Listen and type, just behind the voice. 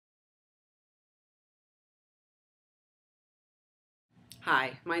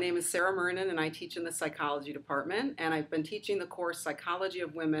Hi, my name is Sarah Murnen and I teach in the psychology department, and I've been teaching the course Psychology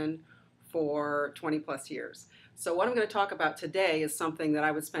of Women for 20 plus years. So what I'm going to talk about today is something that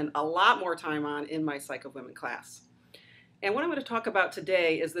I would spend a lot more time on in my Psych of Women class. And what I'm going to talk about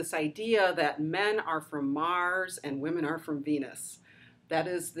today is this idea that men are from Mars and women are from Venus. That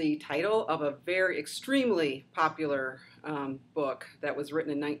is the title of a very extremely popular book that was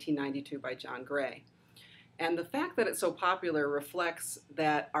written in 1992 by John Gray. And the fact that it's so popular reflects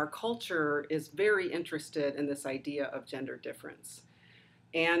that our culture is very interested in this idea of gender difference.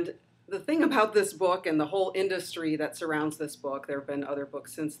 And the thing about this book and the whole industry that surrounds this book, there have been other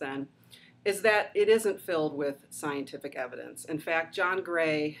books since then, is that it isn't filled with scientific evidence. In fact, John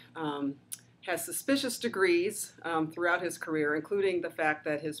Gray has suspicious degrees throughout his career, including the fact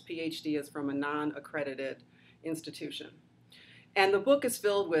that his PhD is from a non-accredited institution. And the book is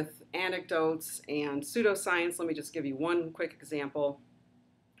filled with anecdotes and pseudoscience. Let me just give you one quick example.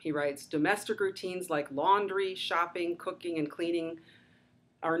 He writes, domestic routines like laundry, shopping, cooking, and cleaning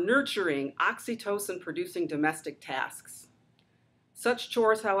are nurturing oxytocin-producing domestic tasks. Such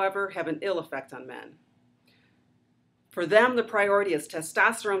chores, however, have an ill effect on men. For them, the priority is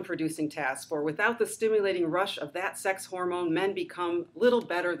testosterone-producing tasks, for without the stimulating rush of that sex hormone, men become little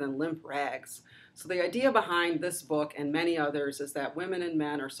better than limp rags. So the idea behind this book and many others is that women and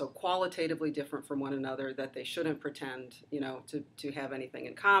men are so qualitatively different from one another that they shouldn't pretend, to have anything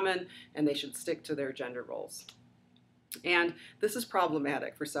in common, and they should stick to their gender roles. And this is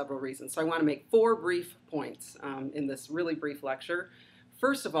problematic for several reasons. So I want to make 4 brief points in this really brief lecture.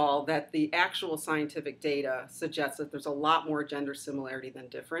 First of all, that the actual scientific data suggests that there's a lot more gender similarity than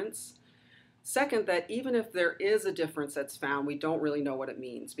difference. Second, that even if there is a difference that's found, we don't really know what it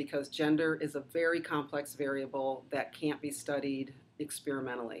means because gender is a very complex variable that can't be studied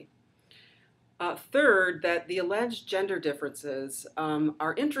experimentally. Third, that the alleged gender differences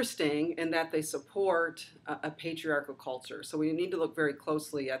are interesting in that they support a patriarchal culture. So we need to look very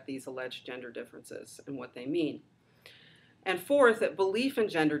closely at these alleged gender differences and what they mean. And fourth, that belief in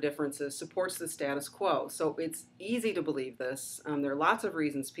gender differences supports the status quo. So it's easy to believe this. There are lots of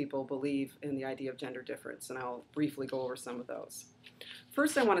reasons people believe in the idea of gender difference, and I'll briefly go over some of those.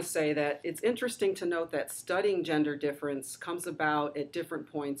 First, I want to say that it's interesting to note that studying gender difference comes about at different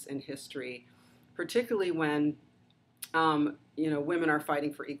points in history, particularly when women are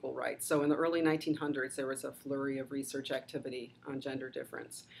fighting for equal rights. So in the early 1900s, there was a flurry of research activity on gender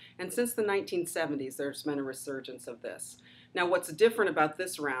difference. And since the 1970s, there's been a resurgence of this. Now, what's different about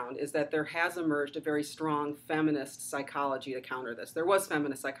this round is that there has emerged a very strong feminist psychology to counter this. There was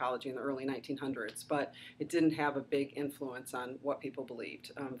feminist psychology in the early 1900s, but it didn't have a big influence on what people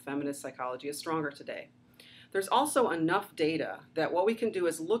believed. Feminist psychology is stronger today. There's also enough data that what we can do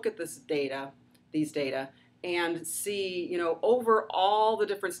is look at these data, and see, over all the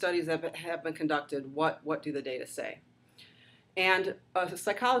different studies that have been conducted, what do the data say? And a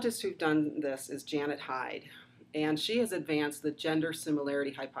psychologist who's done this is Janet Hyde, and she has advanced the gender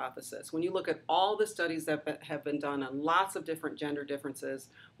similarity hypothesis. When you look at all the studies that have been done on lots of different gender differences,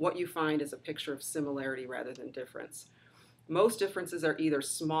 what you find is a picture of similarity rather than difference. Most differences are either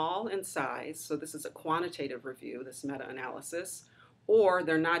small in size, so this is a quantitative review, this meta-analysis, or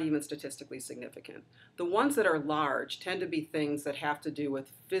they're not even statistically significant. The ones that are large tend to be things that have to do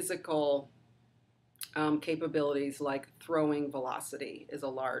with physical capabilities, like throwing velocity is a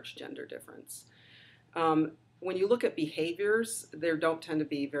large gender difference. When you look at behaviors, there don't tend to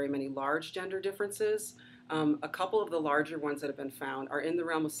be very many large gender differences. A couple of the larger ones that have been found are in the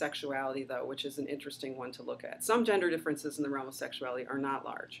realm of sexuality, though, which is an interesting one to look at. Some gender differences in the realm of sexuality are not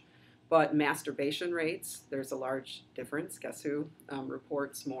large. But masturbation rates, there's a large difference. Guess who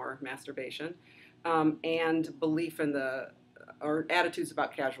reports more masturbation? And belief in or attitudes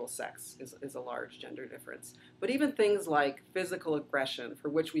about casual sex is a large gender difference. But even things like physical aggression, for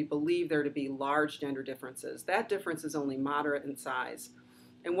which we believe there to be large gender differences, that difference is only moderate in size.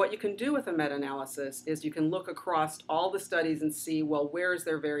 And what you can do with a meta-analysis is you can look across all the studies and see, well, where is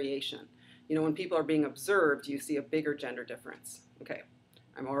their variation? When people are being observed, you see a bigger gender difference. Okay.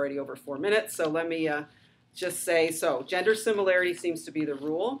 I'm already over 4 minutes, so let me just say, so gender similarity seems to be the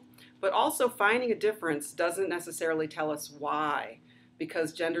rule, but also finding a difference doesn't necessarily tell us why,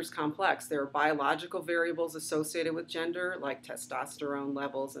 because gender's complex. There are biological variables associated with gender, like testosterone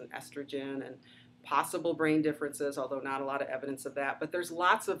levels and estrogen and possible brain differences, although not a lot of evidence of that, but there's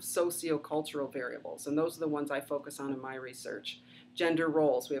lots of sociocultural variables, and those are the ones I focus on in my research. Gender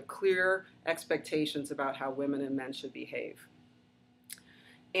roles. We have clear expectations about how women and men should behave.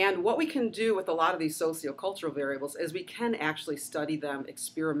 And what we can do with a lot of these sociocultural variables is we can actually study them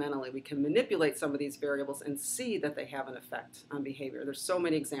experimentally. We can manipulate some of these variables and see that they have an effect on behavior. There's so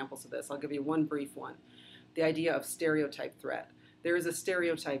many examples of this. I'll give you one brief one. The idea of stereotype threat. There is a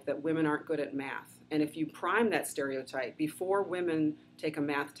stereotype that women aren't good at math. And if you prime that stereotype before women take a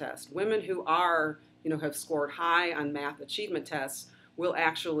math test, women who are, have scored high on math achievement tests will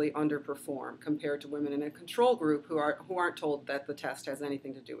actually underperform compared to women in a control group who aren't told that the test has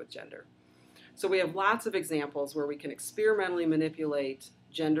anything to do with gender. So we have lots of examples where we can experimentally manipulate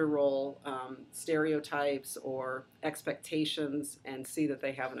gender role stereotypes or expectations and see that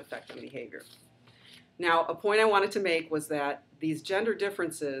they have an effect on behavior. Now, a point I wanted to make was that these gender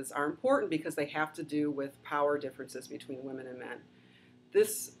differences are important because they have to do with power differences between women and men.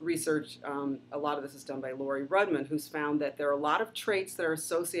 This research, a lot of this is done by Lori Rudman, who's found that there are a lot of traits that are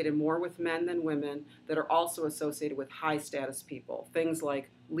associated more with men than women that are also associated with high status people. Things like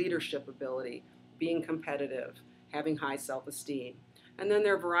leadership ability, being competitive, having high self-esteem. And then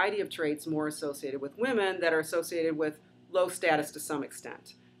there are a variety of traits more associated with women that are associated with low status to some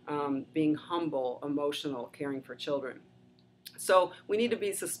extent, being humble, emotional, caring for children. So we need to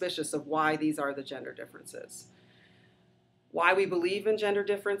be suspicious of why these are the gender differences. Why we believe in gender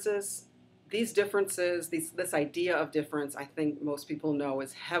differences. These differences, this idea of difference, I think most people know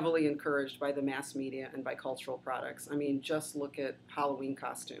is heavily encouraged by the mass media and by cultural products. I mean, just look at Halloween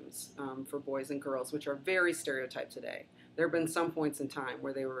costumes for boys and girls, which are very stereotyped today. There have been some points in time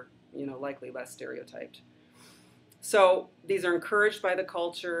where they were, likely less stereotyped. So these are encouraged by the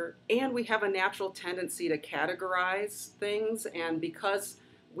culture, and we have a natural tendency to categorize things, and because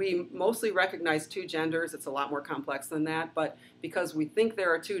we mostly recognize two genders. It's a lot more complex than that, but because we think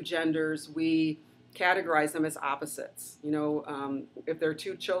there are two genders, we categorize them as opposites. If there are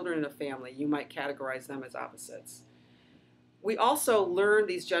two children in a family, you might categorize them as opposites. We also learn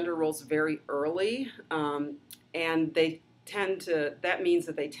these gender roles very early, and that means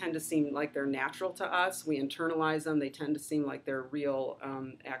that they tend to seem like they're natural to us. We internalize them. They tend to seem like they're real,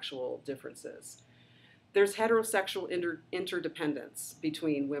 actual differences. There's heterosexual interdependence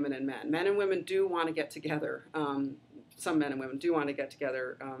between women and men. Men and women do want to get together. Some men and women do want to get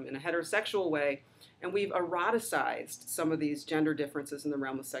together in a heterosexual way. And we've eroticized some of these gender differences in the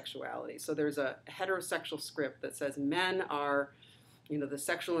realm of sexuality. So there's a heterosexual script that says men are, the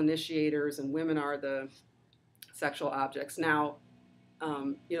sexual initiators and women are the sexual objects. Now,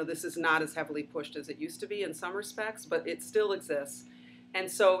 this is not as heavily pushed as it used to be in some respects, but it still exists. And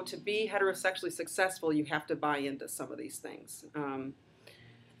so to be heterosexually successful, you have to buy into some of these things.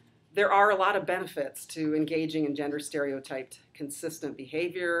 There are a lot of benefits to engaging in gender stereotyped consistent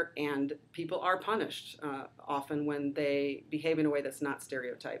behavior, and people are punished often when they behave in a way that's not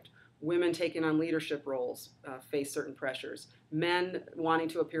stereotyped. Women taking on leadership roles face certain pressures. Men wanting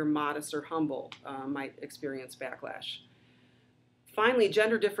to appear modest or humble might experience backlash. Finally,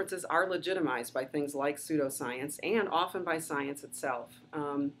 gender differences are legitimized by things like pseudoscience and often by science itself.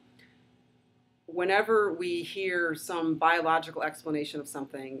 Whenever we hear some biological explanation of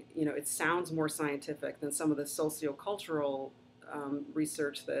something, it sounds more scientific than some of the sociocultural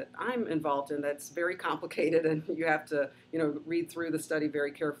research that I'm involved in that's very complicated, and you have to read through the study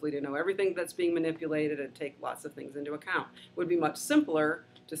very carefully to know everything that's being manipulated and take lots of things into account. It would be much simpler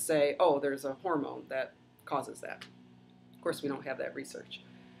to say, oh, there's a hormone that causes that. Of course, we don't have that research.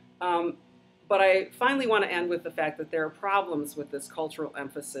 But I finally want to end with the fact that there are problems with this cultural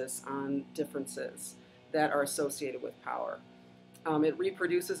emphasis on differences that are associated with power. It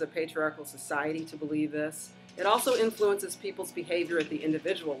reproduces a patriarchal society to believe this. It also influences people's behavior at the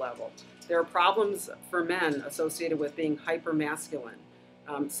individual level. There are problems for men associated with being hypermasculine.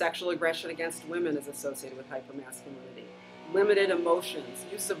 Sexual aggression against women is associated with hypermasculinity. Limited emotions,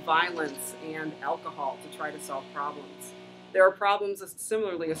 use of violence and alcohol to try to solve problems. There are problems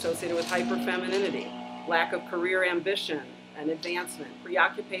similarly associated with hyperfemininity, lack of career ambition and advancement,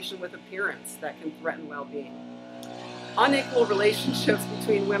 preoccupation with appearance that can threaten well-being. Unequal relationships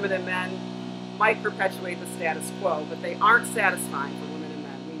between women and men might perpetuate the status quo, but they aren't satisfying for women and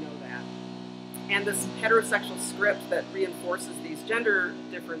men, we know that. And this heterosexual script that reinforces these gender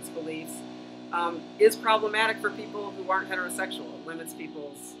difference beliefs is problematic for people who aren't heterosexual. It limits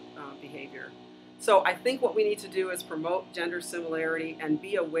people's behavior. So I think what we need to do is promote gender similarity and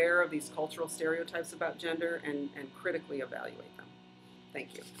be aware of these cultural stereotypes about gender and critically evaluate them.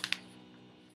 Thank you.